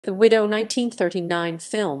The Widow 1939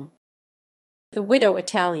 film. The Widow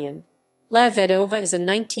Italian. La Vedova is a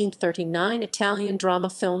 1939 Italian drama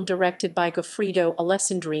film directed by Goffredo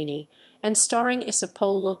Alessandrini and starring Isa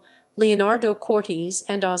Pola, Leonardo Cortese,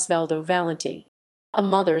 and Osvaldo Valenti. A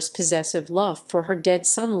mother's possessive love for her dead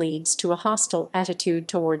son leads to a hostile attitude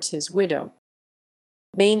towards his widow.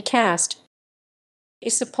 Main cast: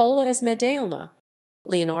 Isa Pola as Medea,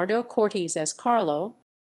 Leonardo Cortese as Carlo,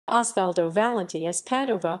 Osvaldo Valenti as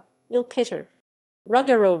Padova, Il Pitter,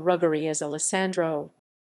 Ruggero as Alessandro,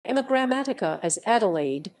 Emma Grammatica as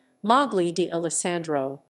Adelaide, Mogli di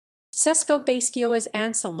Alessandro, Cesco Baschio as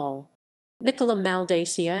Anselmo, Nicola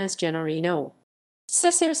Maldacia as Gennarino,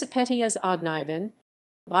 Cesare Zapetti as Ognivan,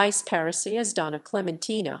 Vice Parisi as Donna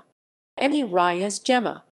Clementina, Emmy Rai as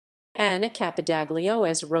Gemma, Anna Capodaglio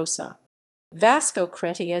as Rosa, Vasco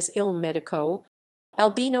Creti as Il Medico,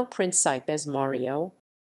 Albino Principe as Mario,